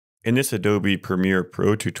In this Adobe Premiere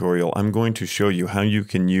Pro tutorial, I'm going to show you how you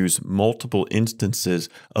can use multiple instances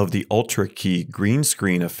of the Ultra Key green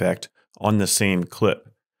screen effect on the same clip.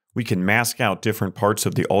 We can mask out different parts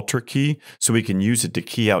of the Ultra Key so we can use it to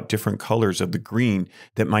key out different colors of the green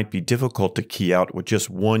that might be difficult to key out with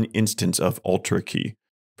just one instance of Ultra Key.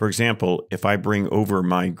 For example, if I bring over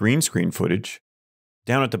my green screen footage,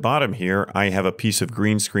 down at the bottom here, I have a piece of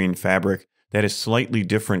green screen fabric that is slightly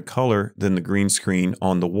different color than the green screen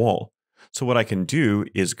on the wall. So what I can do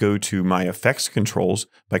is go to my effects controls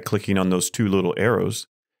by clicking on those two little arrows.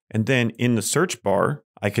 And then in the search bar,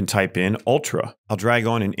 I can type in Ultra. I'll drag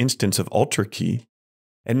on an instance of Ultra Key.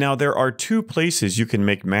 And now there are two places you can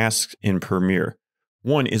make masks in Premiere.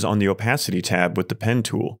 One is on the opacity tab with the pen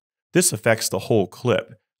tool. This affects the whole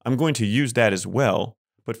clip. I'm going to use that as well.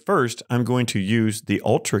 But first, I'm going to use the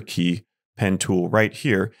Ultra Key pen tool right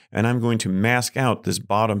here, and I'm going to mask out this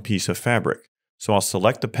bottom piece of fabric. So I'll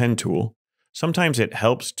select the pen tool. Sometimes it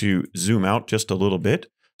helps to zoom out just a little bit,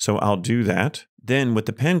 so I'll do that. Then with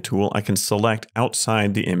the pen tool, I can select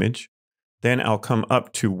outside the image. Then I'll come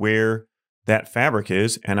up to where that fabric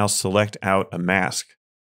is, and I'll select out a mask.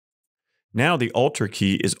 Now the Ultra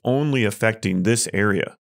Key is only affecting this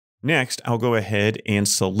area. Next, I'll go ahead and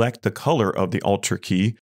select the color of the Ultra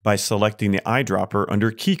Key by selecting the eyedropper under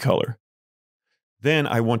Key Color. Then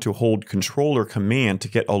I want to hold Control or Command to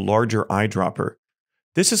get a larger eyedropper.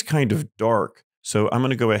 This is kind of dark, so I'm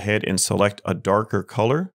going to go ahead and select a darker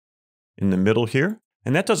color in the middle here.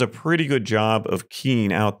 And that does a pretty good job of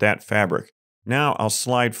keying out that fabric. Now I'll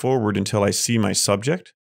slide forward until I see my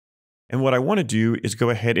subject. And what I want to do is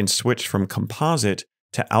go ahead and switch from Composite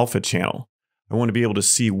to Alpha Channel. I want to be able to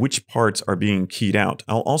see which parts are being keyed out.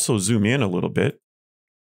 I'll also zoom in a little bit.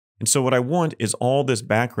 And so what I want is all this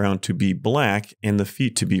background to be black and the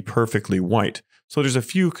feet to be perfectly white. So there's a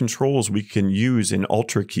few controls we can use in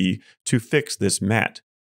Ultra Key to fix this matte.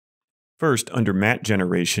 First, under matte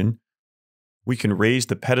generation, we can raise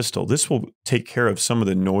the pedestal. This will take care of some of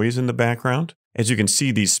the noise in the background. As you can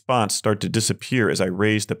see, these spots start to disappear as I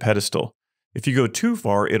raise the pedestal. If you go too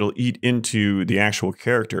far, it'll eat into the actual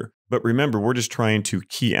character. But remember, we're just trying to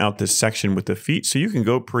key out this section with the feet, so you can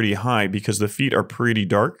go pretty high because the feet are pretty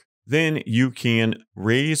dark. Then you can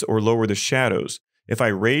raise or lower the shadows. If I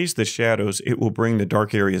raise the shadows, it will bring the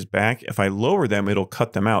dark areas back. If I lower them, it'll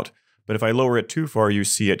cut them out. But if I lower it too far, you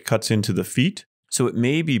see it cuts into the feet. So it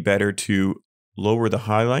may be better to lower the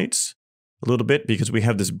highlights a little bit because we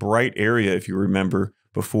have this bright area, if you remember,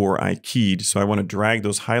 before I keyed. So I want to drag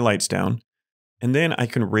those highlights down. And then I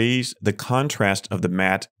can raise the contrast of the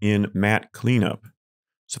matte in Matte Cleanup.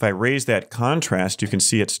 So if I raise that contrast, you can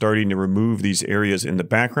see it's starting to remove these areas in the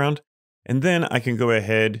background. And then I can go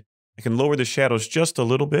ahead, I can lower the shadows just a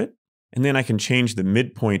little bit. And then I can change the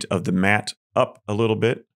midpoint of the matte up a little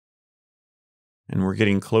bit. And we're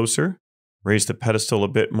getting closer. Raise the pedestal a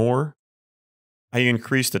bit more. I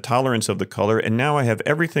increase the tolerance of the color, and now I have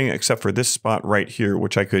everything except for this spot right here,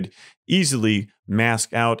 which I could easily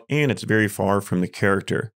mask out, and it's very far from the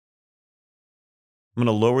character. I'm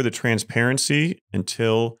going to lower the transparency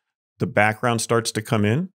until the background starts to come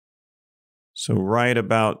in. So right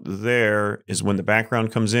about there is when the background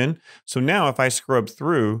comes in. So now if I scrub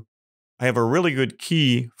through, I have a really good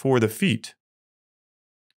key for the feet.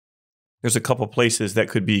 There's a couple places that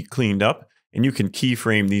could be cleaned up, and you can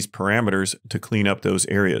keyframe these parameters to clean up those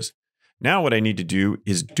areas. Now what I need to do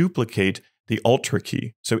is duplicate the Ultra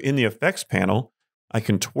Key. So in the effects panel, I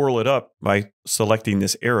can twirl it up by selecting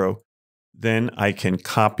this arrow. Then I can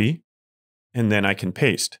copy, and then I can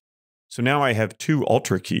paste. So now I have two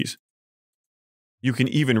Ultra Keys. You can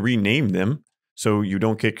even rename them so you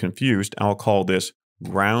don't get confused. I'll call this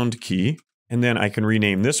Ground Key, and then I can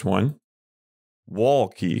rename this one Wall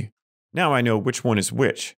Key. Now I know which one is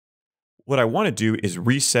which. What I want to do is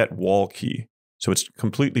reset Wall Key. So it's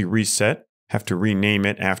completely reset. Have to rename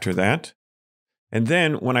it after that. And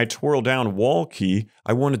then when I twirl down Wall Key,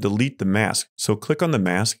 I want to delete the mask. So click on the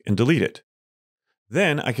mask and delete it.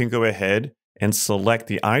 Then I can go ahead and select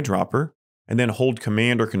the eyedropper and then hold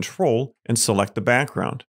Command or Control and select the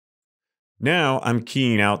background. Now I'm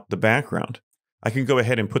keying out the background. I can go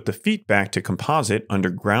ahead and put the feet back to Composite under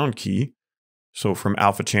Ground Key. So from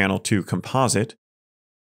Alpha Channel to Composite.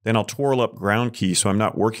 Then I'll twirl up Ground Key so I'm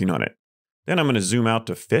not working on it. Then I'm going to zoom out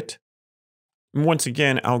to Fit. And once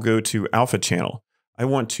again, I'll go to Alpha Channel. I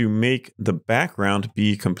want to make the background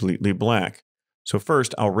be completely black. So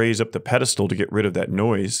first, I'll raise up the pedestal to get rid of that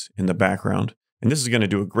noise in the background. And this is going to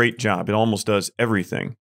do a great job. It almost does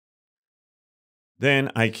everything. Then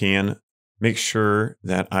I can make sure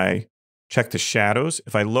that I check the shadows.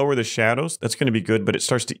 If I lower the shadows, that's going to be good, but it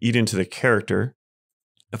starts to eat into the character.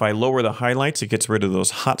 If I lower the highlights, it gets rid of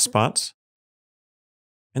those hot spots.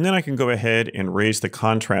 And then I can go ahead and raise the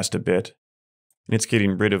contrast a bit. And it's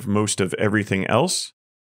getting rid of most of everything else.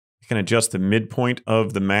 I can adjust the midpoint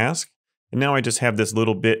of the mask. And now I just have this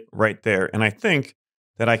little bit right there. And I think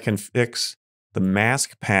that I can fix the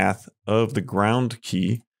mask path of the ground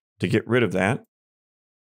key to get rid of that.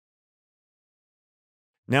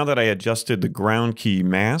 Now that I adjusted the ground key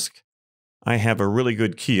mask, I have a really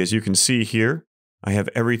good key. As you can see here, I have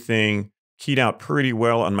everything keyed out pretty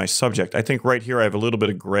well on my subject. I think right here I have a little bit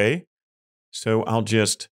of gray. So I'll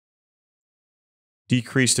just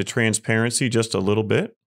decrease the transparency just a little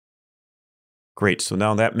bit. Great, so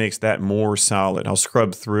now that makes that more solid. I'll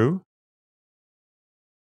scrub through.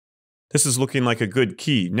 This is looking like a good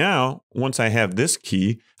key. Now, once I have this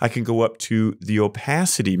key, I can go up to the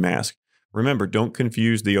opacity mask. Remember, don't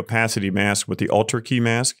confuse the opacity mask with the Alt key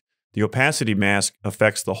mask. The opacity mask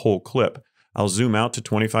affects the whole clip. I'll zoom out to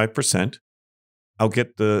 25%. I'll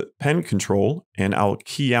get the pen control and I'll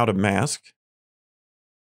key out a mask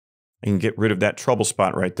and get rid of that trouble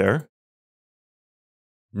spot right there.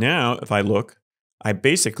 Now, if I look, I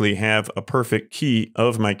basically have a perfect key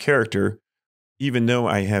of my character, even though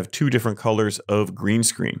I have two different colors of green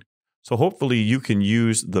screen. So hopefully you can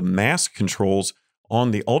use the mask controls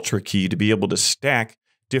on the Alt key to be able to stack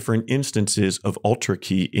different instances of Alt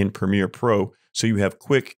key in Premiere Pro so you have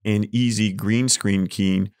quick and easy green screen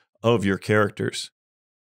keying of your characters.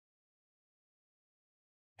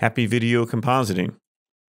 Happy video compositing!